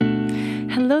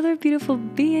Hello there, beautiful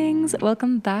beings.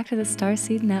 Welcome back to the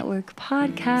Starseed Network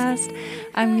podcast.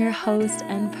 I'm your host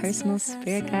and personal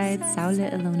spirit guide,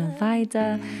 Saule Ilona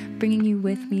Vaida, bringing you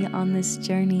with me on this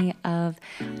journey of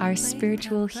our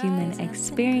spiritual human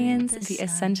experience, the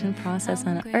ascension process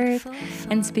on Earth,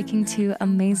 and speaking to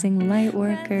amazing light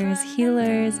workers,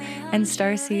 healers, and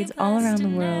starseeds all around the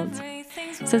world.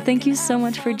 So thank you so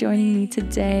much for joining me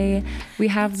today. We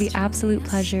have the absolute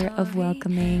pleasure of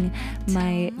welcoming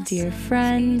my dear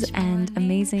friend and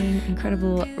amazing,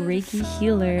 incredible Reiki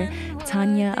healer,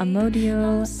 Tania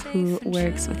Ammodio, who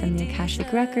works within the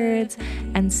Akashic Records,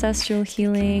 ancestral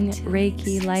healing,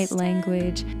 Reiki, light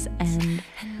language, and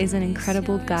is an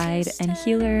incredible guide and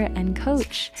healer and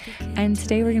coach. And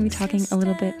today we're going to be talking a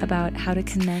little bit about how to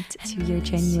connect to your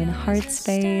genuine heart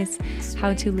space,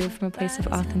 how to live from a place of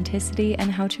authenticity,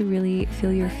 and how to really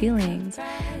feel your feelings.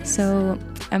 So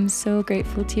I'm so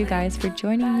grateful to you guys for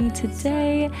joining me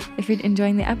today. If you're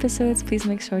enjoying the episodes, please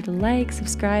make sure to like,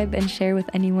 subscribe, and share with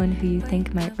anyone who you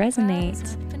think might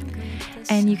resonate.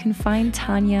 And you can find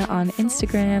Tania on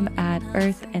Instagram at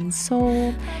Earth and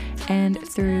Soul and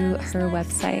through her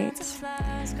website,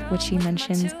 which she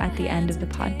mentions at the end of the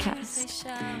podcast.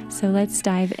 So let's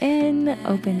dive in,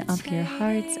 open up your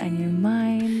hearts and your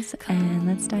minds, and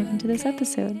let's dive into this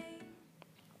episode.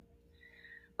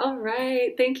 All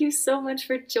right. Thank you so much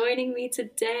for joining me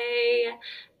today.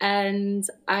 And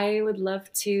I would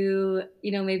love to,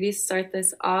 maybe start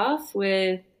this off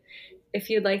with if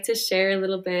you'd like to share a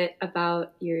little bit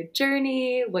about your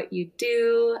journey, what you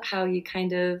do, how you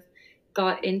kind of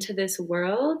got into this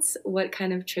world, what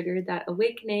kind of triggered that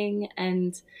awakening,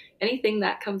 and anything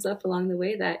that comes up along the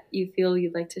way that you feel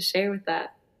you'd like to share with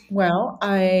that. Well,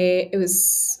 it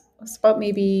was about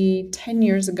maybe 10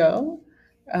 years ago.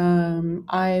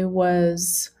 I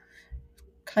was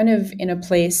kind of in a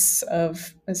place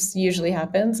of, as usually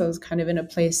happens, I was kind of in a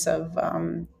place of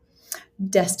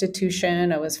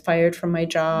destitution. I was fired from my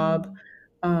job.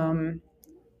 Um,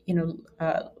 you know,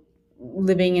 uh,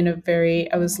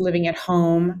 I was living at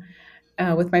home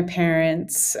with my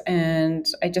parents, and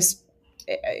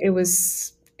it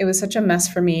was such a mess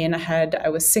for me. And I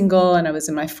was single, and I was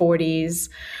in my 40s.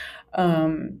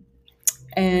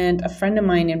 And a friend of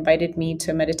mine invited me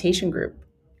to a meditation group,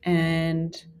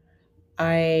 and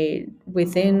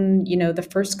within, the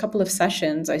first couple of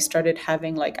sessions, I started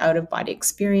having like out of body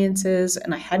experiences,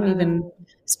 and I hadn't even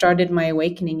started my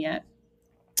awakening yet.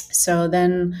 So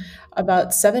then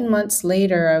about 7 months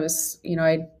later,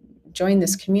 I joined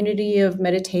this community of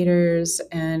meditators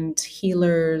and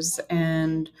healers,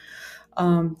 and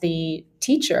the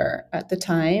teacher at the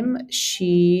time,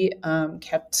 she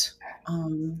kept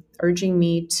urging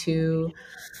me to,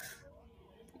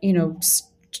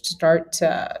 start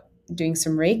doing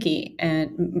some Reiki,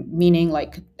 and meaning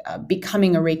like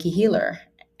becoming a Reiki healer.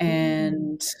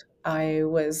 And I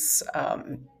was,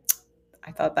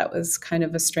 I thought that was kind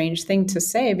of a strange thing to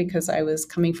say because I was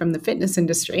coming from the fitness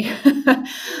industry.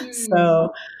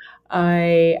 So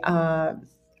I, I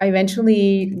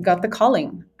eventually got the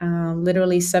calling.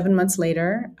 Literally 7 months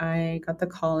later, I got the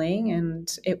calling,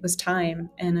 and it was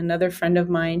time. And another friend of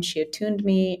mine, she attuned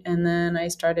me, and then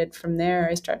from there.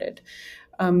 I started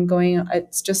going.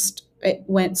 It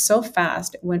went so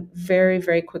fast. It went very,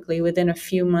 very quickly. Within a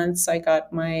few months, I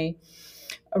got my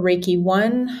Reiki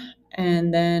 1,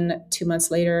 and then 2 months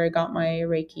later, I got my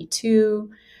Reiki 2.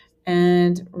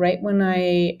 And right when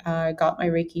I got my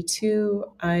Reiki 2,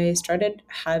 I started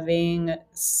having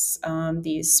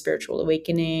these spiritual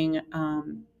awakening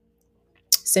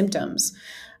symptoms.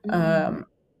 And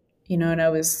I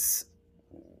was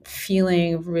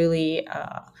feeling really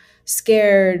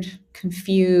scared,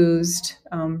 confused,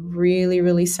 really,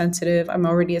 really sensitive. I'm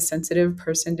already a sensitive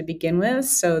person to begin with,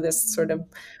 so this sort of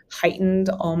heightened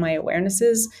all my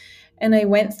awarenesses. And I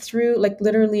went through, like,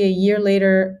 literally a year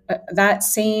later, that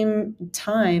same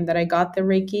time that I got the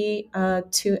Reiki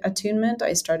to attunement,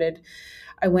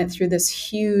 I went through this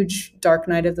huge dark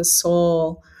night of the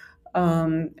soul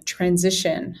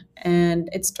transition, and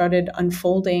it started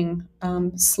unfolding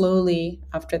slowly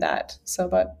after that. So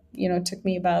it took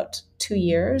me about 2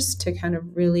 years to kind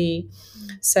of really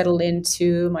settle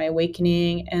into my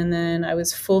awakening. And then I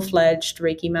was full-fledged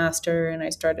Reiki master, and I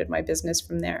started my business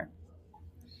from there.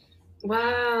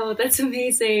 Wow, that's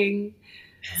amazing.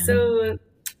 So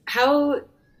how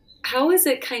is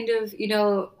it kind of,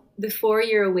 before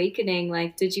your awakening,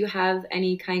 like, did you have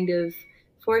any kind of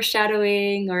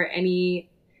foreshadowing or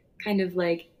any kind of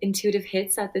like intuitive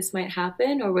hits that this might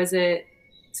happen? Or was it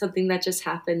something that just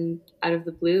happened out of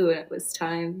the blue and it was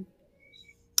time?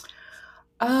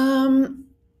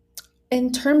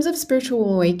 In terms of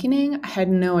spiritual awakening, I had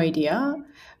no idea.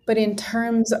 But in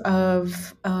terms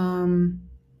of,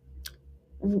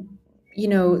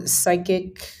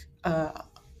 psychic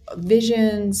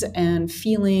visions and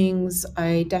feelings,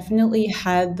 I definitely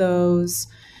had those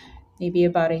maybe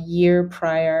about a year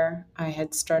prior. I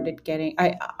had started getting,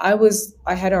 I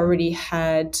had already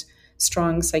had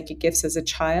strong psychic gifts as a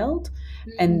child.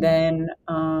 And Mm, then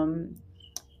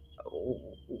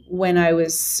when I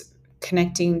was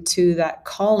connecting to that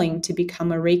calling to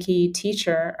become a Reiki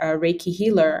teacher, a Reiki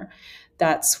healer,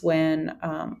 that's when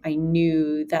I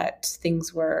knew that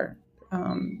things were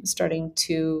starting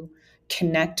to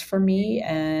connect for me.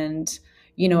 And,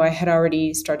 I had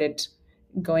already started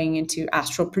going into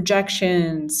astral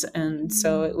projections, and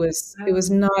so mm. it was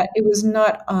Wow.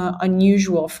 not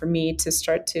unusual for me to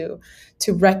start to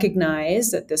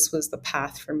recognize that this was the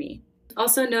path for me.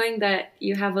 Also, knowing that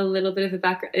you have a little bit of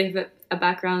a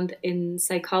background in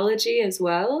psychology as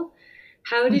well,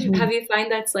 have you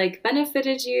find that's like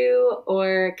benefited you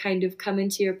or kind of come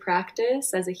into your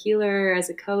practice as a healer, as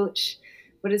a coach?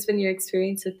 What has been your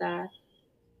experience with that?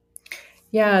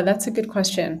 Yeah, that's a good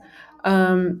question.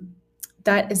 Um,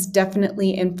 that has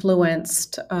definitely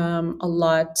influenced a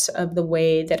lot of the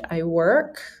way that I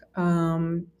work.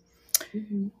 Hmm.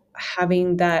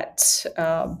 Having that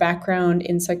background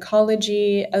in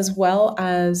psychology as well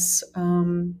as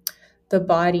the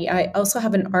body. I also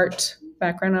have an art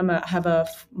background. Have a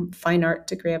fine art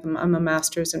degree. I'm a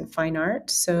master's in fine art. Oh,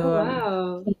 So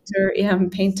wow. painter, yeah, I'm a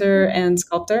painter and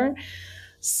sculptor.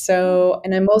 So,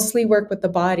 and I mostly work with the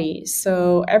body.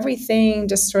 So everything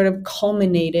just sort of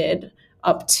culminated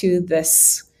up to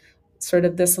this sort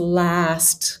of this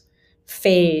last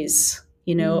phase,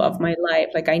 of Mm, my life.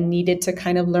 Like I needed to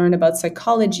kind of learn about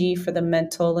psychology for the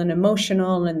mental and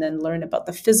emotional, and then learn about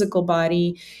the physical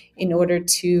body in order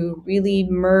to really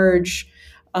merge,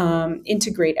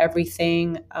 integrate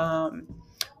everything.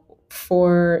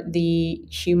 For the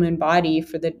human body,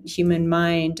 for the human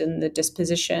mind and the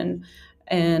disposition.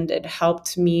 And it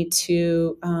helped me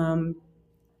to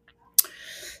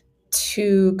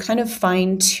kind of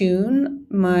fine tune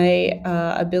my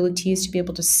abilities to be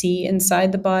able to see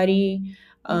inside the body,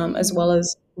 as mm. well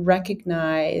as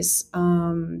recognize,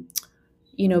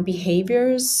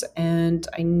 behaviors. And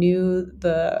I knew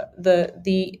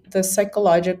the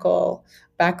psychological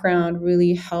background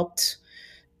really helped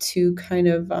to kind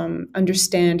of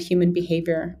understand human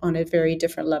behavior on a very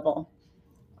different level.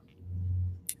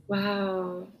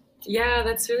 Wow. Yeah,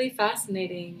 that's really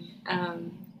fascinating.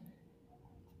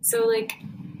 So, like,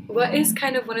 what is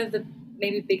kind of one of the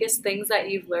maybe biggest things that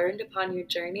you've learned upon your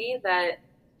journey that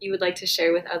you would like to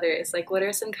share with others? Like, what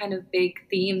are some kind of big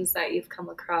themes that you've come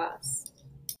across?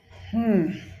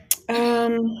 Hmm.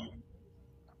 Um,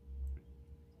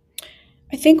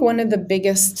 I think one of the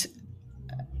biggest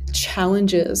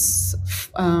challenges,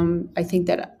 I think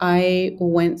that I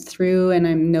went through, and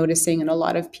I'm noticing in a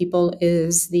lot of people,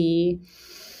 is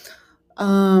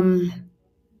um,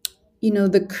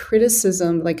 the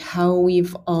criticism, like how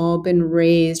we've all been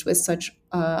raised with such,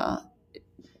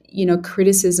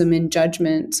 criticism and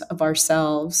judgment of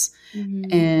ourselves,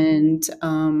 Mm-hmm.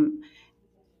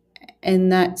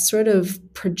 and that sort of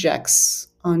projects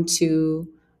onto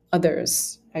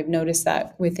others. I've noticed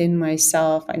that within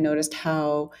myself. I noticed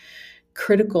how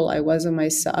critical I was of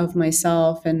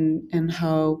myself, and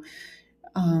how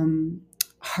um,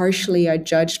 harshly I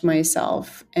judged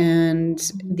myself, and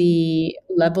the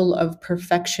level of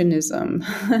perfectionism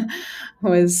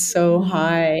was so Mm-hmm.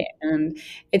 high. And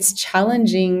it's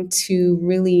challenging to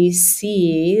really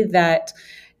see that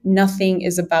nothing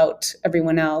is about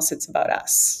everyone else, it's about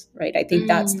us, right? I think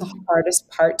that's the Mm. hardest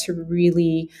part, to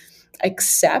really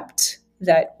accept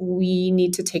that we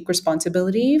need to take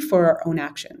responsibility for our own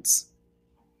actions.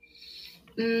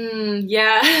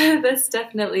 Yeah, that's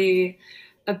definitely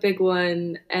a big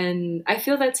one. And I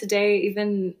feel that today,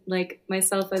 even like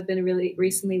myself, I've been really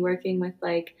recently working with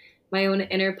like my own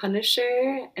inner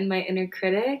punisher and my inner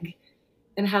critic,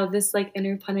 and how this like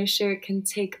inner punisher can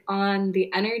take on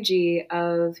the energy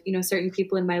of, certain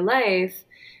people in my life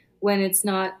when it's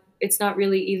not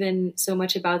really even so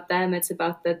much about them. It's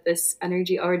about that this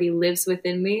energy already lives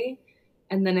within me,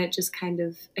 and then it just kind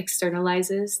of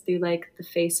externalizes through like the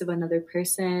face of another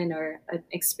person or an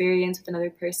experience with another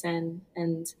person.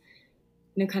 And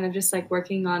kind of just like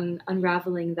working on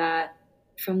unraveling that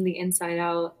from the inside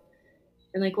out.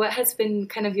 And like, what has been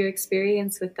kind of your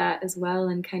experience with that as well,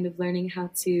 and kind of learning how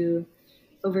to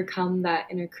overcome that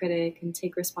inner critic and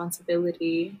take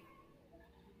responsibility?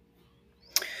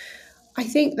 I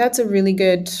think that's a really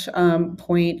good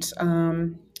point.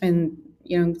 And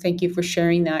thank you for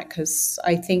sharing that, because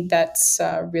I think that's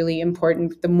really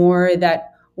important. The more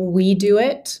that we do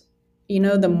it,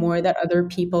 the more that other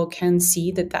people can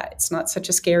see that it's not such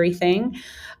a scary thing,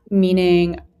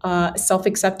 meaning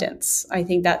self-acceptance. I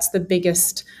think that's the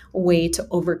biggest way to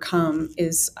overcome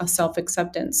is a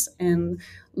self-acceptance and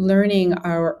learning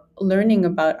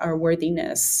about our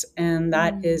worthiness. And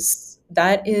Mm.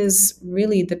 that is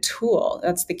really the tool.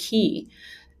 That's the key.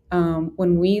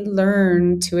 When we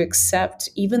learn to accept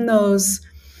even the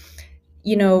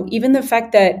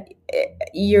fact that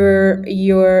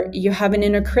you have an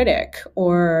inner critic,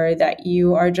 or that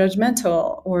you are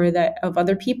judgmental, or that of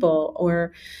other people,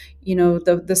 or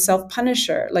the self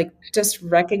punisher, like just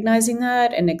recognizing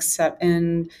that and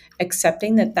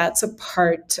accepting that that's a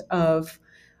part of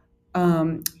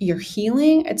your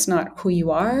healing. It's not who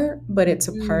you are, but it's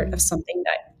a part of Mm. something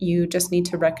that you just need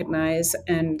to recognize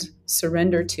and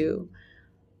surrender to.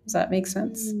 Does that make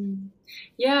sense? Mm.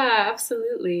 Yeah,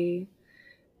 absolutely.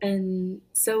 And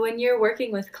so when you're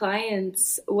working with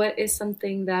clients, what is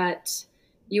something that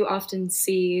you often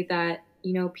see that,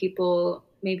 people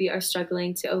maybe are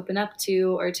struggling to open up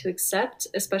to or to accept,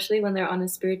 especially when they're on a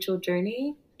spiritual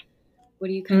journey? What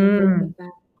do you kind of work with Mm.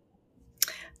 that?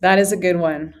 That is a good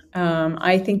one.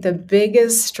 I think the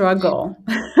biggest struggle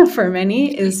for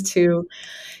many is to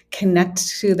connect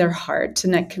to their heart,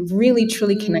 to really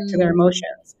truly connect to their Mm.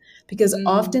 emotions, because Mm.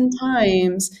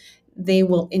 oftentimes they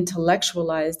will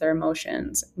intellectualize their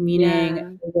emotions, meaning Yeah.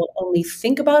 they will only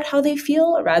think about how they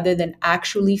feel rather than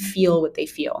actually feel what they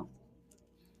feel.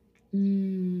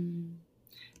 Mm.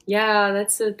 Yeah,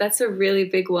 that's a really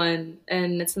big one,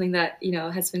 and it's something that,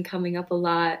 has been coming up a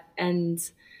lot. And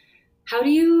how do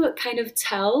you kind of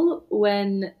tell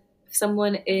when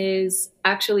someone is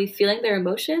actually feeling their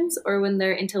emotions or when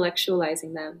they're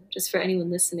intellectualizing them, just for anyone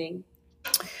listening?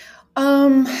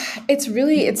 Um,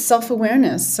 it's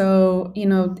self-awareness. So,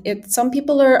 some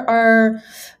people are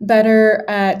better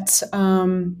at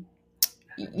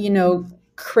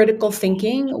critical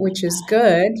thinking, which is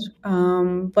good.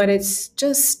 But it's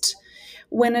just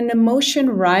when an emotion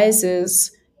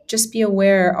rises, just be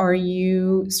aware, are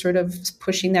you sort of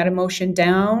pushing that emotion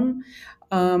down?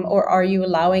 Or are you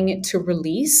allowing it to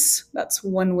release? That's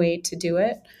one way to do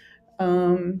it.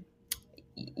 Um,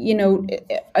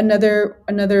 another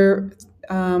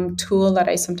tool that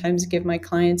I sometimes give my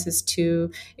clients is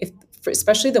to,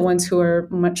 especially the ones who are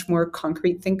much more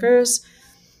concrete thinkers,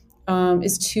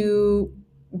 is to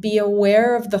be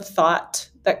aware of the thought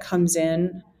that comes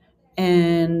in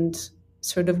and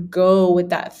sort of go with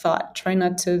that thought. Try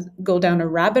not to go down a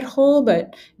rabbit hole,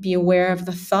 but be aware of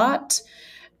the thought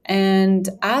and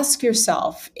ask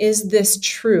yourself, is this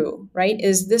true, right?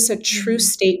 Is this a true Mm.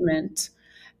 statement?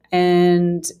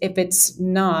 And if it's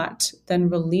not, then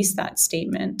release that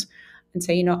statement and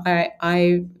say,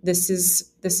 this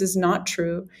is not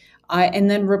true. And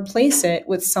then replace it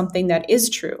with something that is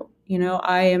true.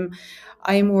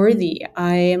 I am worthy.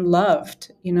 I am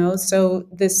loved. So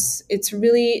it's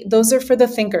really, those are for the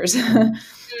thinkers.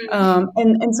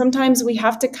 And sometimes we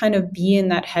have to kind of be in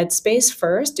that headspace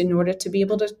first in order to be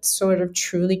able to sort of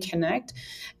truly connect.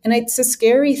 And it's a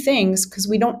scary thing because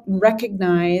we don't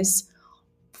recognize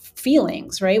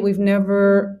feelings, right?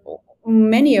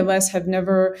 Many of us have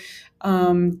never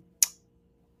um,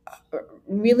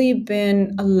 really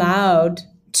been allowed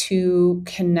to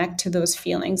connect to those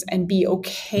feelings and be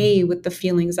okay with the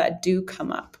feelings that do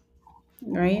come up,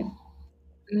 right?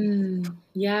 Mm.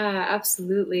 Yeah,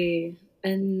 absolutely.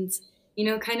 And,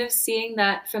 kind of seeing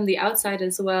that from the outside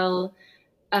as well.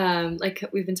 Like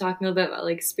we've been talking a little bit about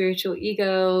like spiritual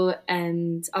ego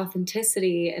and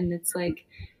authenticity, and it's like,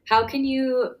 how can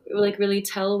you like really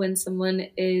tell when someone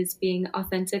is being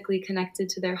authentically connected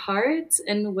to their heart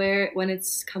and when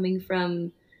it's coming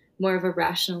from more of a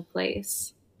rational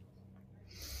place?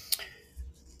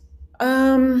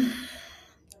 Um,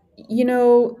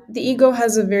 the ego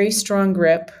has a very strong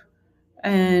grip,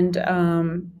 and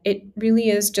it really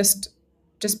is just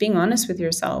being honest with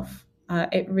yourself.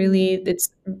 It really Mm.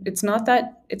 it's not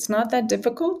that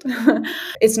difficult.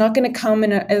 It's not going to come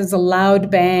as a loud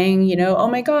bang, oh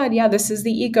my god, yeah, this is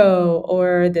the ego,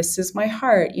 or this is my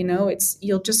heart.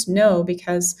 You'll just know,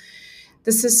 because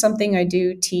this is something I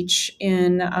do teach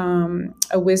in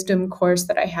a wisdom course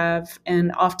that I have,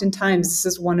 and oftentimes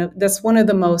that's one of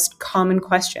the most common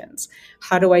questions.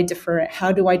 How do I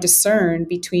discern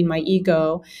between my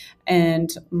ego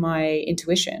and my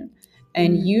intuition?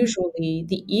 And Mm. usually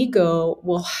the ego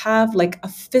will have like a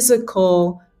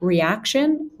physical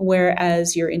reaction,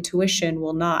 whereas your intuition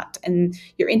will not. And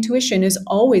your intuition is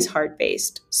always heart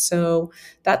based. So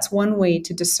that's one way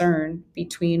to discern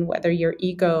between whether your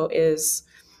ego is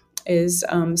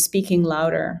speaking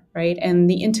louder, right? And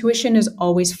the intuition is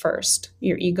always first.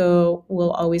 Your ego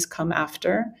will always come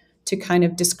after. to kind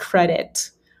of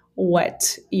discredit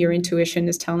what your intuition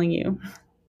is telling you.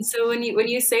 So when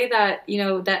you say that,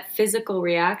 that physical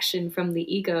reaction from the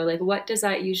ego, like what does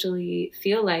that usually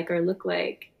feel like or look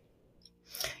like?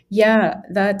 Yeah,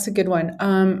 that's a good one.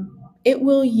 It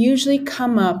will usually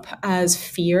come up as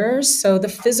fears. So the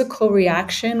physical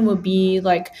reaction will be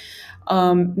like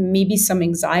maybe some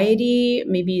anxiety.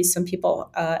 Maybe some people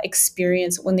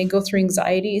experience, when they go through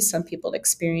anxiety, some people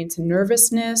experience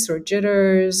nervousness or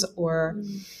jitters or,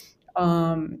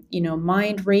 Mm.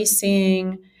 mind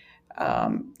racing.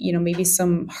 Maybe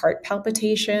some heart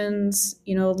palpitations,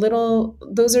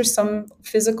 those are some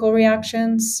physical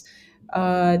reactions.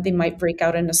 They might break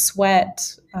out in a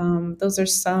sweat. Those are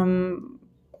some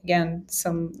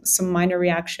minor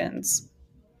reactions.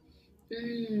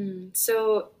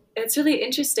 So it's really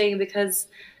interesting because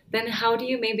then how do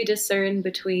you maybe discern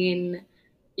between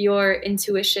your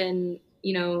intuition,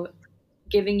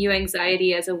 giving you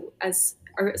anxiety as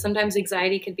or sometimes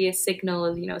anxiety could be a signal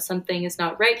of, something is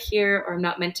not right here or I'm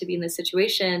not meant to be in this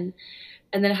situation.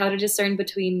 And then how to discern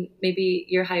between maybe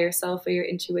your higher self or your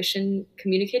intuition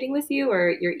communicating with you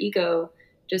or your ego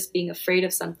just being afraid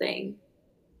of something.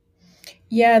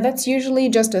 Yeah, that's usually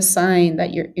just a sign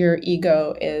that your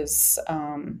ego is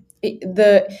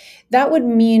the that would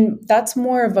mean that's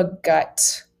more of a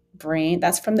gut brain.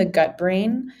 That's from the gut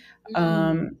brain. Mm,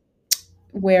 Um,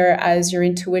 Whereas your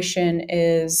intuition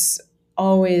is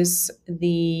always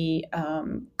the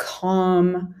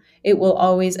calm, it will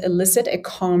always elicit a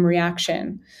calm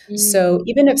reaction. So mm,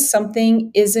 even if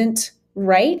something isn't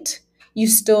right, you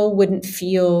still wouldn't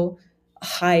feel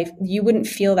you wouldn't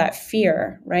feel that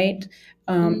fear, right?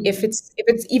 If mm, it's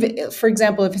even, for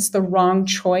example, if it's the wrong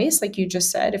choice, like you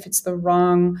just said, if it's the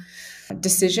wrong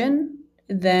decision,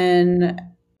 then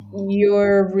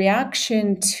your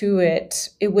reaction to it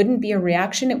wouldn't be a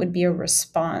reaction, it would be a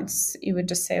response. You would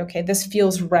just say, okay, this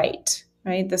feels right,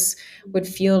 right? This would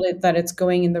feel that it's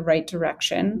going in the right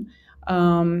direction.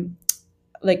 Um,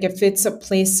 like if it's a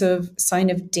place of sign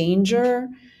of danger,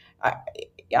 I,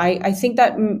 I think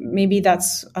that maybe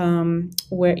that's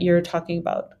what you're talking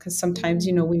about, because sometimes,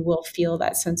 mm, we will feel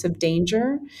that sense of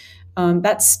danger.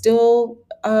 That's still,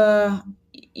 more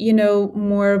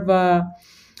of a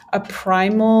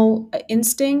primal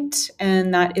instinct,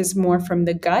 and that is more from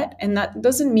the gut, and that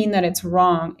doesn't mean that it's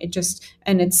wrong.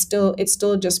 It's still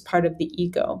just part of the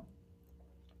ego.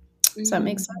 Does that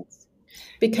make mm. sense?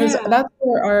 Because Yeah.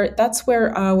 that's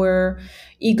where our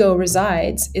ego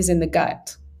resides, is in the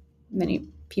gut. Many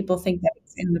people think that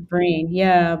it's in the brain,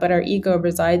 yeah, but our ego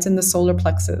resides in the solar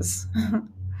plexus.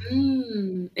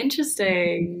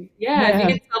 Interesting. Yeah, if you Yeah.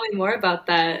 could tell me more about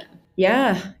that.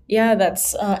 Yeah,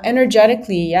 that's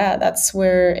energetically, yeah, that's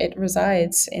where it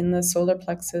resides, in the solar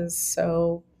plexus.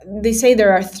 So they say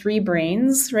there are three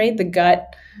brains, right? The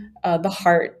gut, the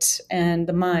heart, and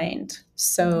the mind. Mhm.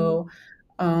 So,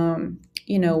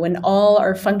 when all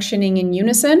are functioning in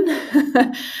unison,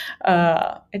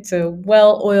 it's a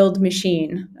well oiled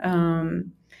machine.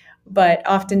 But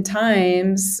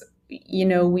oftentimes,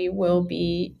 we will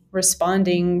be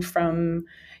responding from,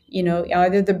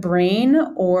 either the brain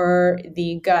or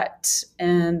the gut,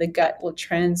 and the gut will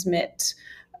transmit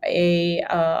an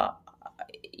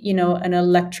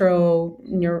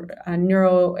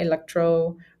neuro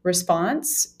electro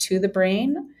response to the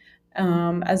brain,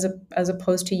 as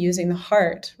opposed to using the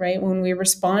heart, right? When we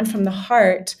respond from the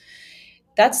heart,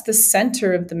 that's the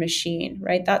center of the machine,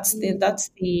 right?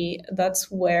 Mm,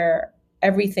 That's where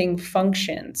everything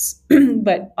functions.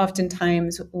 But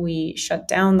oftentimes we shut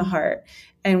down the heart,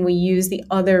 and we use the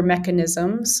other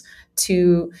mechanisms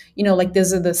to, like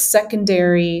those are the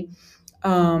secondary,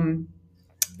 um,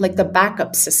 like the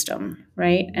backup system,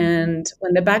 right? And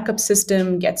when the backup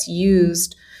system gets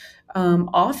used,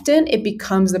 often it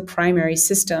becomes the primary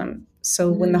system.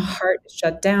 So when the mm, heart is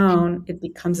shut down, it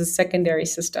becomes a secondary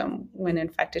system, when in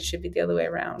fact it should be the other way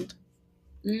around.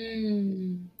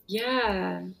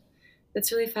 yeah,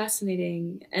 that's really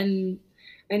fascinating. And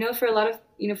I know for a lot of,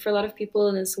 for a lot of people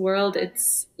in this world,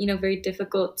 it's, very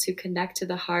difficult to connect to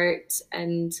the heart,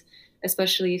 and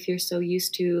especially if you're so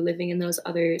used to living in those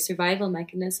other survival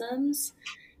mechanisms.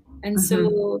 And Mhm.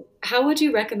 so, how would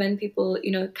you recommend people,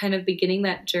 kind of beginning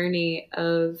that journey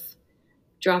of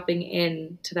dropping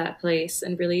in to that place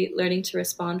and really learning to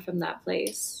respond from that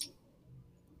place?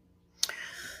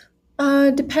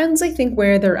 Depends, I think,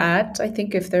 where they're at. I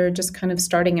think if they're just kind of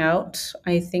starting out,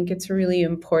 I think it's really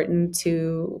important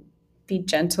to be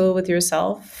gentle with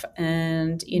yourself.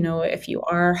 And, if you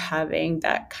are having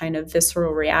that kind of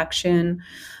visceral reaction,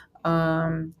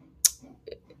 um,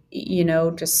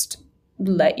 just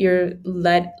let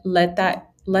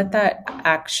that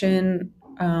action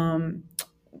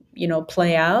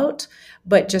play out,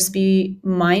 but just be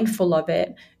mindful of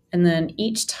it. And then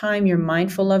each time you're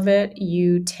mindful of it,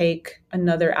 you take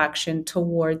another action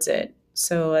towards it.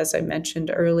 So, as I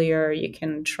mentioned earlier, you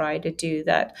can try to do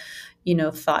that,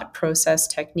 thought process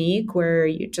technique where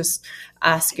you just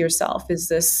ask yourself, is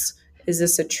this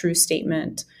a true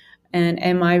statement? And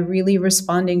am I really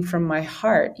responding from my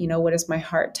heart? What does my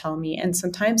heart tell me? And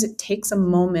sometimes it takes a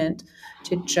moment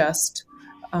to just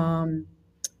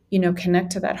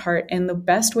connect to that heart. And the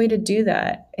best way to do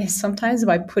that is sometimes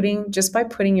by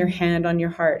putting your hand on your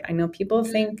heart. I know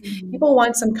Mm. people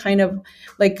want some kind of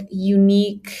like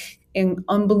unique and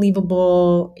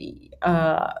unbelievable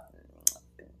uh,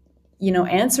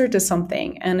 answer to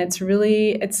something, and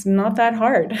it's not that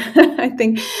hard. I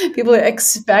think people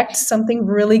expect something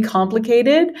really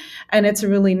complicated, and it's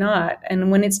really not.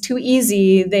 And when it's too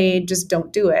easy, they just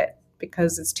don't do it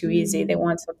because it's too easy. They Mm.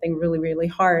 want something really, really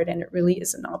hard, and it really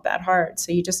is not that hard.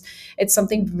 So it's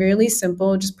something really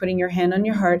simple, just putting your hand on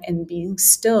your heart and being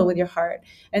still with your heart.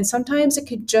 And sometimes it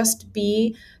could just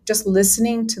be just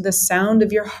listening to the sound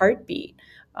of your heartbeat.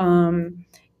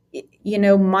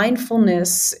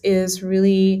 Mindfulness is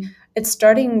really, it's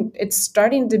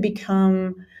starting to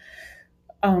become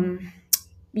um,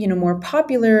 more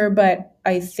popular, but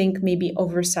I think maybe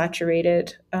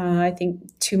oversaturated. I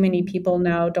think too many people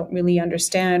now don't really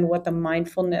understand what the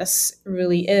mindfulness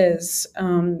really is,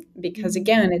 because Mm.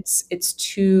 again, it's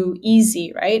too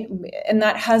easy, right? And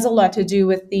that has a lot to do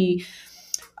with the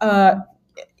uh,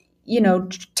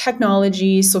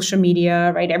 technology, social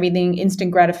media, right? Everything,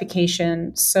 instant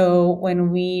gratification. So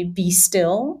when we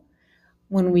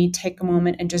take a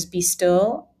moment and just be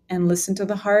still and listen to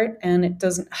the heart, and it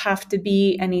doesn't have to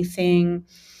be anything,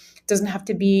 it doesn't have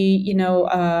to be,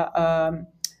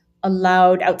 a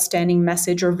loud, outstanding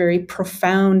message or very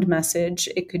profound message.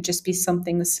 It could just be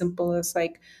something as simple as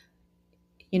like,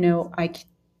 you know, I,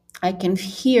 I can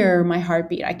hear my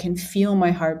heartbeat. I can feel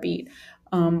my heartbeat.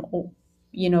 Um,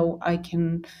 I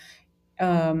can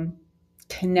um,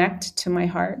 connect to my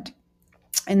heart.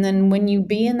 And then when you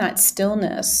be in that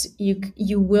stillness,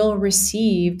 you will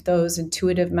receive those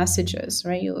intuitive messages,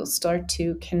 right? You'll start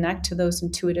to connect to those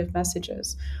intuitive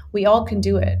messages. We all can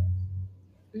do it.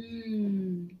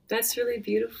 Mm. That's really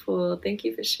beautiful. Thank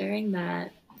you for sharing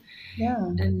that. Yeah.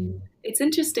 And it's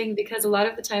interesting because a lot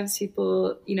of the times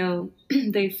people,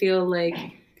 they feel like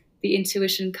the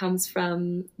intuition comes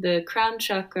from the crown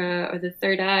chakra or the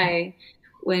third eye,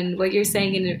 when what you're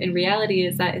saying in reality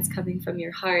is that it's coming from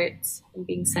your heart and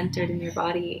being centered in your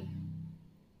body.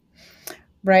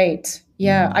 Right.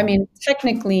 Yeah. I mean,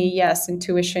 technically, yes,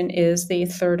 intuition is the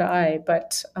third eye,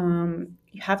 but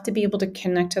you have to be able to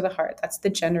connect to the heart. That's the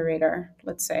generator,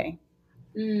 let's say.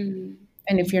 Mm.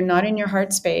 And if you're not in your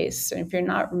heart space, and if you're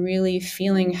not really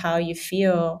feeling how you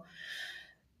feel,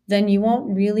 then you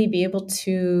won't really be able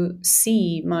to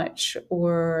see much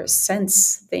or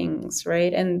sense things,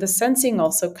 right? And the sensing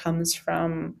also comes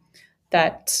from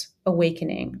that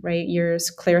awakening, right? Your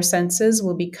clear senses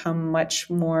will become much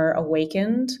more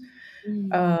awakened.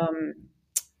 Mm. Um,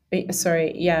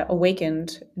 sorry, yeah,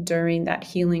 awakened during that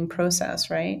healing process,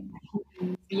 right?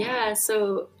 Yeah,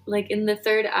 so like in the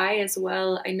third eye as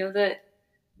well, I know that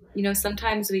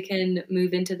sometimes we can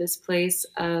move into this place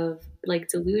of like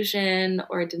delusion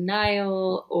or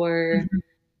denial or Mhm.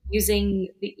 using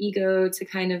the ego to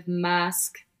kind of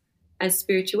mask as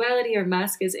spirituality or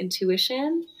mask as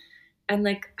intuition. And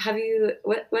like,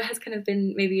 what has kind of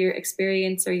been maybe your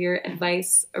experience or your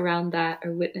advice around that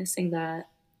or witnessing that?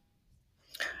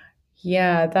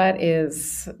 Yeah, that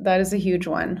is a huge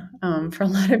one for a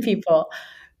lot of people.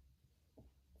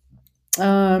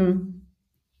 Um,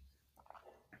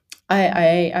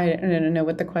 I don't know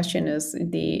what the question is.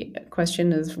 The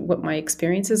question is what my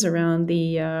experiences around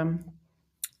the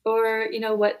Or,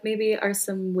 what maybe are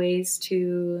some ways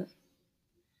to,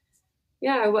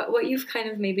 yeah, what you've kind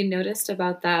of maybe noticed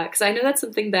about that? Because I know that's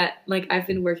something that like I've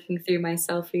been working through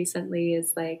myself recently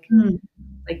is Hmm.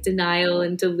 like denial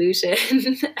and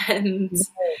delusion and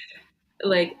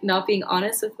like not being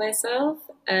honest with myself.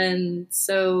 And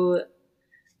so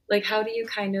like how do you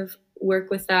kind of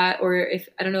work with that, or if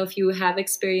I don't know if you have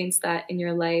experienced that in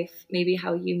your life, maybe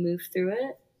how you move through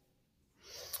it?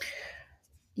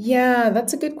 Yeah,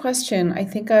 that's a good question. I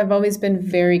think I've always been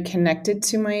very connected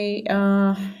to my,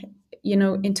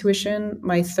 intuition.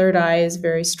 My third eye is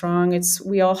very strong.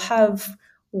 We all have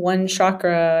one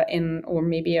chakra in, or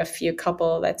maybe a few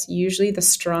couple that's usually the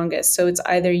strongest. So it's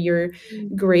either your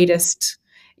greatest,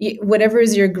 whatever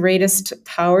is your greatest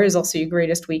power is also your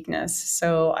greatest weakness.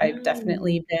 So I've Mm.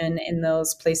 definitely been in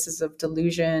those places of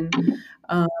delusion.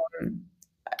 Um,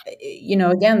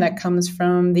 again, that comes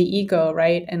from the ego,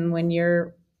 right? And when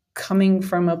you're coming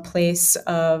from a place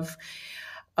of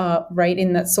right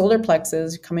in that solar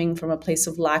plexus, coming from a place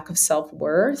of lack of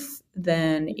self-worth,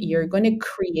 then you're going to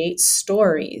create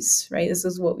stories, right? This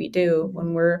is what we do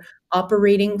when we're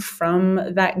operating from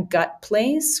that gut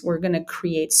place. We're going to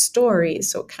create stories.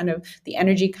 So kind of the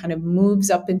energy kind of moves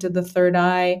up into the third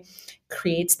eye,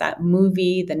 creates that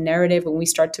movie, the narrative, and we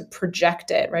start to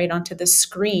project it right onto the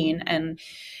screen. And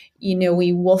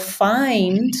we will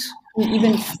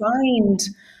even find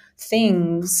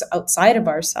things outside of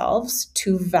ourselves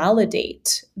to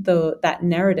validate that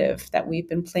narrative that we've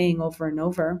been playing over and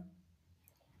over.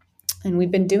 And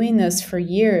we've been doing this for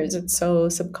years. It's so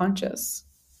subconscious.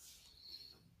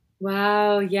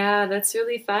 Wow, yeah, that's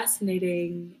really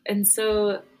fascinating. And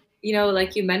so,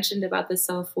 like you mentioned about the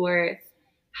self-worth,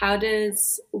 how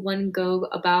does one go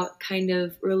about kind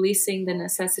of releasing the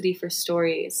necessity for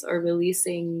stories or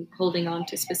releasing holding on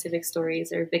to specific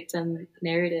stories or victim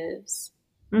narratives?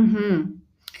 Hmm.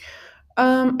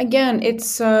 Again,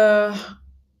 it's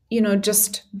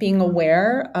just being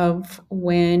aware of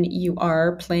when you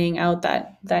are playing out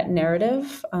that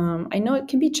narrative. I know it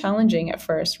can be challenging at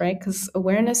first, right? Because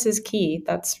awareness is key.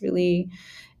 That's really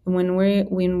when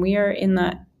we are in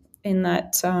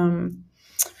that um,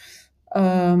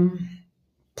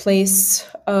 place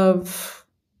of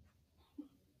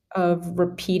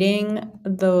repeating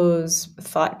those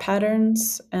thought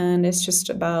patterns, and it's just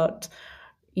about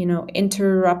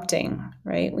interrupting,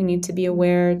 right? We need to be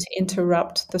aware to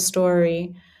interrupt the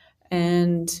story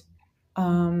and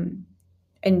um,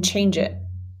 and change it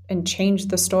and change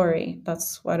the story.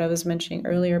 That's what I was mentioning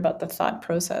earlier about the thought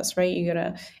process, right? You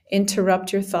gotta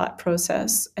interrupt your thought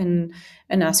process and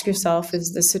ask yourself,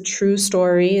 is this a true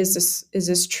story? Is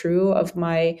this true of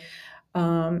my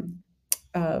um,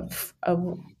 of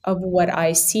what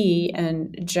I see?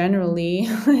 And generally,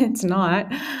 it's not,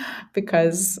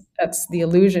 because that's the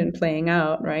illusion playing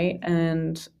out, right?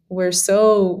 And we're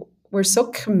so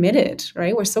committed,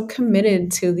 right? We're so committed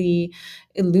to the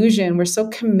illusion. We're so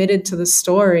committed to the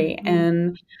story,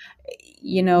 and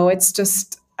it's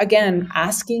just again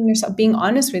asking yourself, being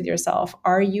honest with yourself.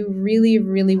 Are you really,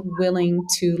 really willing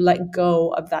to let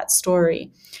go of that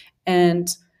story? And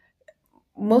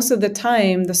most of the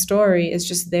time the story is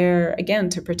just there again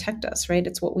to protect us, right?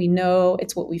 It's what we know,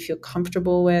 it's what we feel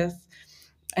comfortable with.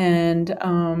 And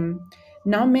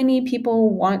not many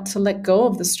people want to let go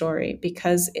of the story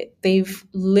because they've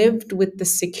lived with the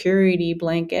security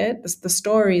blanket. The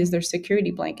story is their security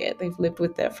blanket. They've lived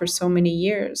with it for so many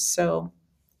years. So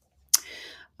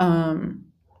um,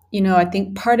 I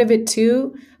think part of it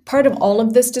too, part of all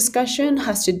of this discussion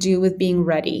has to do with being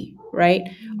ready, right?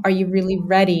 Are you really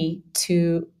ready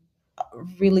to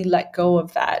really let go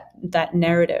of that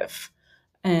narrative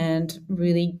and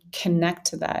really connect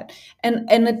to that? And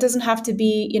it doesn't have to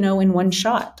be, in one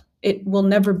shot. It will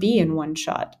never be in one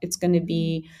shot. It's going to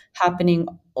be happening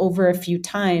over a few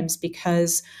times,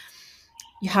 because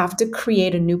you have to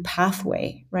create a new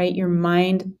pathway, right? Your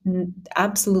mind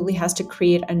absolutely has to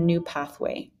create a new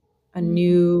pathway, a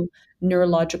new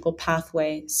neurological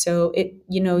pathway. So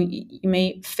you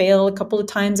may fail a couple of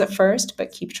times at first,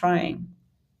 but keep trying.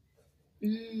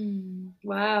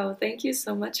 Wow, thank you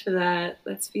so much for that.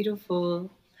 That's beautiful.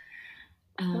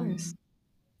 Of course. Um,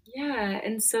 yeah,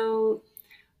 and so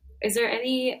is there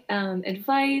any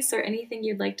advice or anything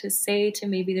you'd like to say to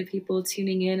maybe the people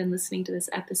tuning in and listening to this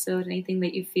episode? Anything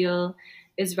that you feel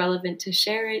is relevant to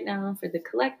share right now for the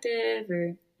collective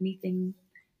or anything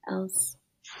else?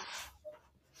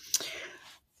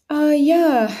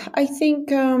 Yeah, I think,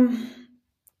 for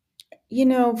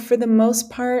the most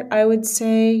part, I would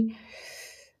say,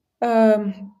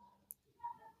 um,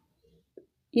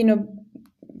 you know,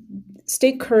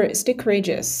 stay courageous. It's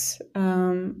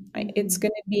Mhm.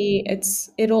 going to be,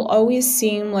 it'll always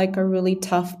seem like a really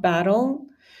tough battle,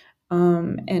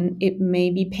 and it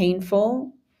may be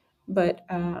painful, but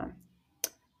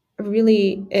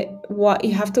really,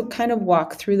 you have to kind of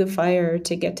walk through the fire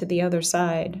to get to the other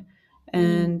side. Mm,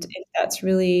 And if that's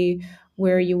really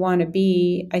where you want to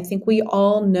be, I think we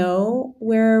all know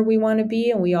where we want to be,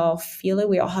 and we all feel it.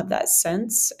 We all have that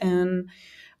sense. And,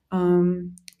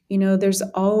 um, there's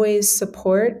always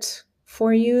support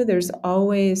for you. There's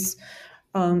always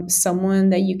someone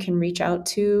that you can reach out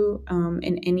to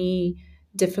in any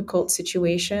difficult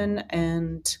situation.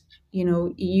 And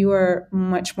you are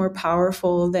much more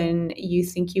powerful than you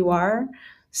think you are.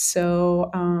 So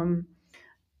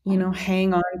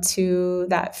hang on to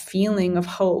that feeling of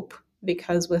hope,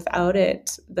 because without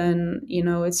it, then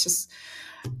it's just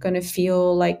going to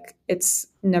feel like it's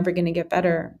never going to get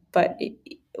better. But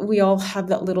we all have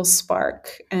that little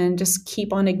spark, and just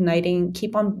keep on igniting,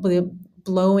 keep on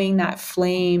blowing that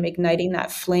flame, igniting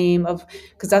that flame of,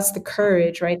 because that's the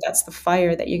courage, right? That's the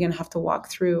fire that you're going to have to walk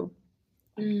through.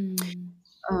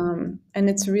 Mm. And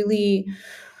it's really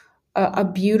a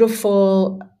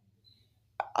beautiful,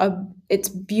 it's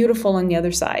beautiful on the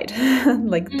other side.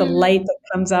 Like the Mm. light that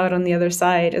comes out on the other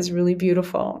side is really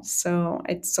beautiful. So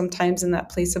it's sometimes in that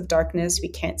place of darkness, we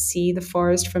can't see the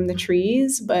forest from the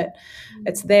trees, but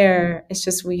it's there. It's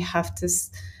just we have to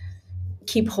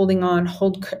keep holding on,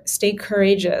 stay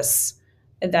courageous,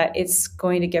 that it's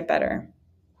going to get better.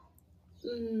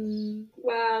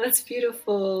 Wow, that's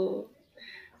beautiful.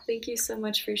 Thank you so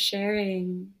much for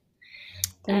sharing.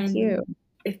 Thank And you.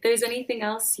 if there's anything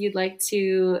else you'd like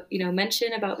to,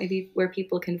 mention about maybe where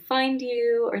people can find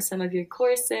you or some of your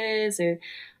courses or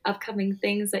upcoming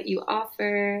things that you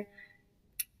offer,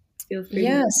 feel free to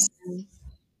Yes. mention.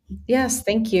 Yes,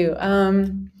 thank you.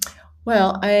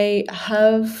 Well, I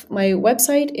have my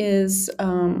website is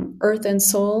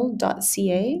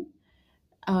earthandsoul.ca.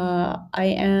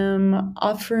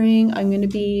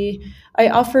 I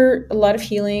offer a lot of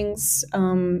healings,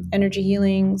 energy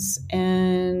healings,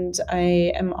 and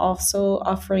I am also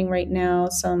offering right now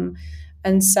some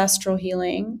ancestral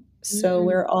healing. So Mm,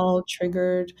 we're all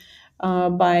triggered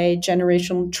by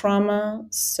generational trauma.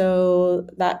 So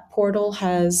that portal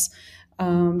has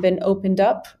been opened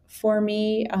up for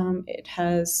me. It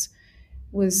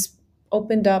was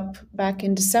opened up back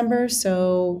in December.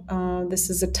 So this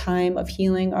is a time of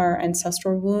healing our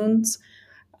ancestral wounds.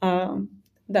 Um,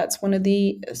 that's one of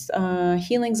the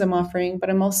healings I'm offering, but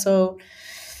I'm also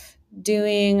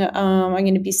I'm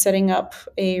going to be setting up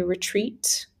a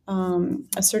retreat,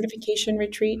 a certification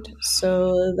retreat,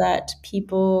 so that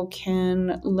people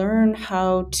can learn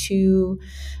how to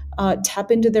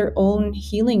tap into their own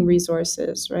healing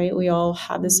resources, right? We all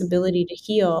have this mm, ability to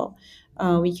heal.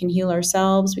 We can heal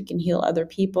ourselves, we can heal other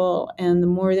people. And the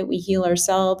more that we heal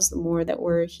ourselves, the more that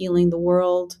we're healing the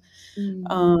world.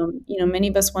 mm, Many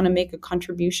of us want to make a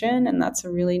contribution, and that's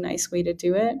a really nice way to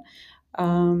do it.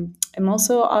 I'm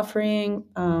also offering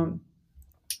um,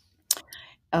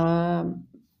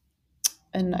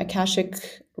 an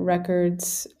Akashic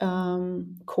Records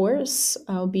course.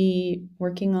 I'll be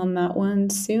working on that one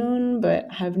soon,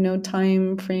 but have no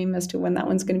time frame as to when that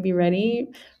one's going to be ready.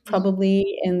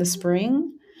 Probably in the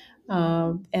spring.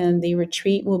 And the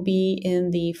retreat will be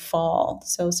in the fall,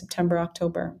 so September,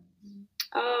 October.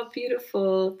 Oh,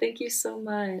 beautiful. Thank you so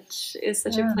much. It's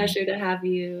such a Yeah. pleasure to have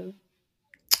you.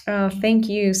 Oh, thank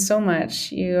you so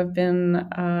much. You have been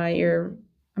your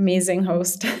amazing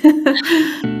host.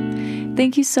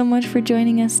 Thank you so much for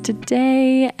joining us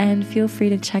today, and feel free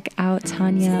to check out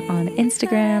Tania on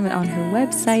Instagram and on her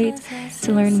website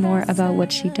to learn more about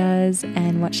what she does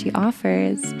and what she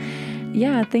offers.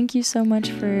 Yeah, thank you so much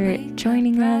for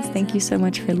joining us. Thank you so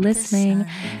much for listening.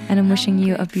 And I'm wishing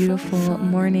you a beautiful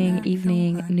morning,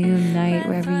 evening, noon, night,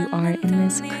 wherever you are in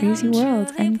this crazy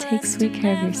world. And take sweet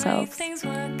care of yourself.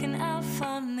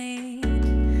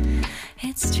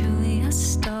 It's truly a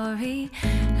story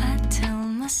I tell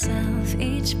myself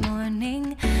each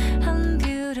morning. I'm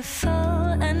beautiful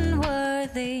and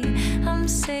worthy. I'm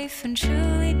safe and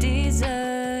truly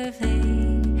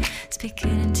deserving. Speak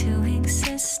it into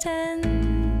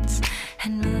existence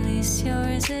and release your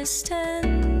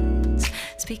resistance.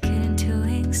 Speak it into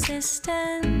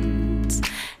existence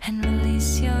and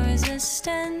release your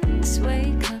resistance.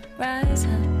 Wake up, rise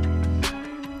up.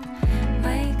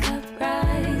 Wake up,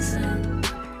 rise up.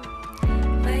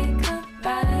 Wake up,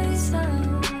 rise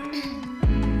up.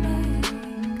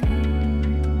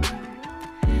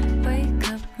 Wake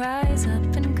up, rise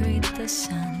up and greet the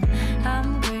sun.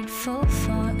 I'm grateful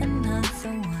for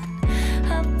another one.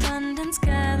 Abundance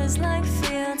gathers like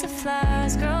fields of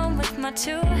flowers, grown with my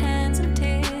two hands and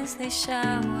tears they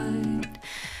showered.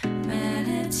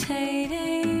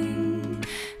 Meditating,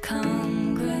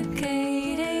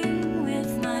 congregating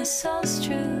with my soul's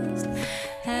truth,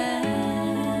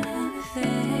 elevating.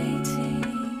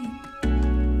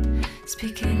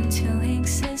 Speak into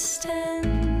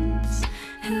existence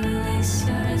and release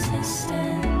your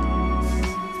resistance.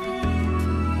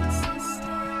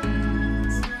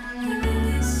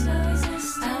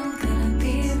 I'm gonna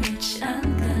be rich,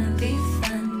 I'm gonna be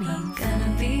funny,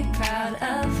 gonna be proud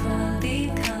of all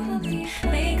becoming.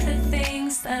 Make the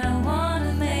things that I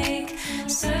wanna make,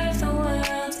 serve the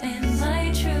world in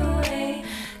my true way.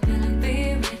 Gonna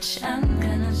be rich, I'm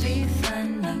gonna be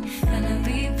funny, gonna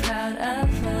be proud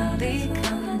of all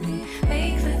becoming.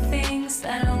 Make the things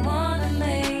that I wanna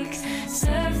make,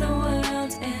 serve the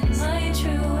world in my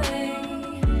true way.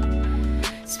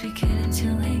 Speak it into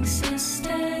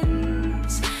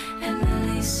existence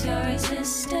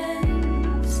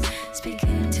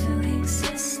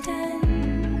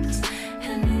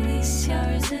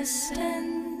distance.